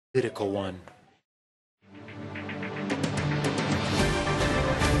political one.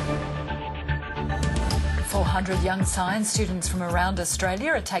 400 young science students from around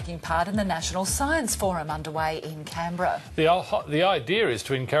Australia are taking part in the National Science Forum underway in Canberra. The idea is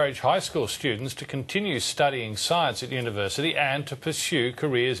to encourage high school students to continue studying science at university and to pursue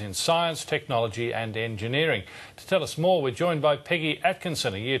careers in science, technology and engineering. To tell us more, we're joined by Peggy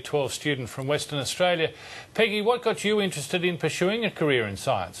Atkinson, a Year 12 student from Western Australia. Peggy, what got you interested in pursuing a career in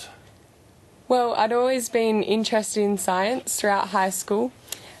science? Well, I'd always been interested in science throughout high school.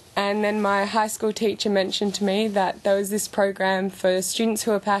 And then my high school teacher mentioned to me that there was this program for students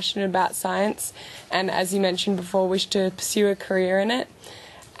who are passionate about science and, as you mentioned before, wish to pursue a career in it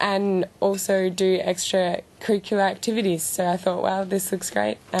and also do extracurricular activities. So I thought, wow, this looks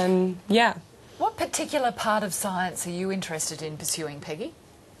great, and yeah. What particular part of science are you interested in pursuing, Peggy?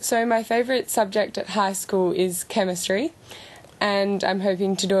 So my favourite subject at high school is chemistry, and I'm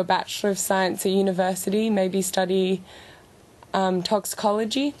hoping to do a Bachelor of Science at university, maybe study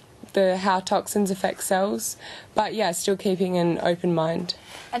toxicology, how toxins affect cells, but yeah, still keeping an open mind.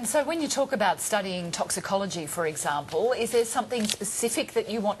 And so when you talk about studying toxicology, for example, is there something specific that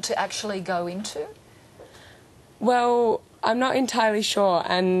you want to actually go into? Well, I'm not entirely sure,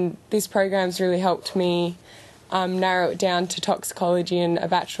 and this program's really helped me narrow it down to toxicology and a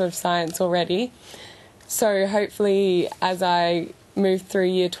Bachelor of Science already. So hopefully as I move through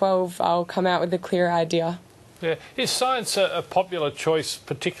Year 12, I'll come out with a clear idea. Yeah. Is science a popular choice,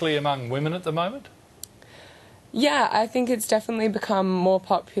 particularly among women at the moment? Yeah, I think it's definitely become more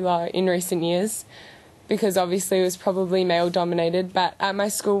popular in recent years because obviously it was probably male-dominated, but at my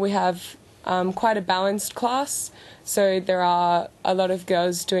school we have quite a balanced class, so there are a lot of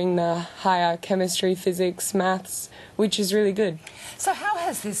girls doing the higher chemistry, physics, maths, which is really good. So how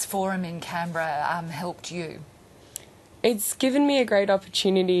has this forum in Canberra helped you? It's given me a great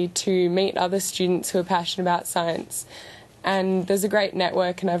opportunity to meet other students who are passionate about science, and there's a great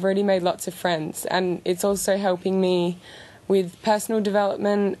network and I've already made lots of friends, and it's also helping me with personal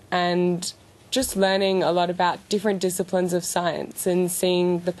development and just learning a lot about different disciplines of science and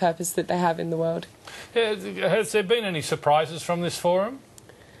seeing the purpose that they have in the world. Yeah, has there been any surprises from this forum?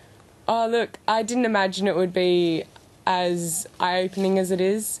 Oh look, I didn't imagine it would be as eye-opening as it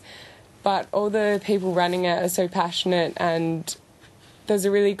is. But all the people running it are so passionate and there's a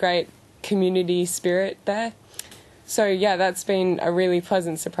really great community spirit there. So yeah, that's been a really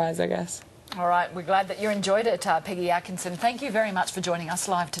pleasant surprise, I guess. All right, we're glad that you enjoyed it, Peggy Atkinson. Thank you very much for joining us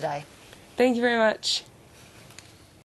live today. Thank you very much.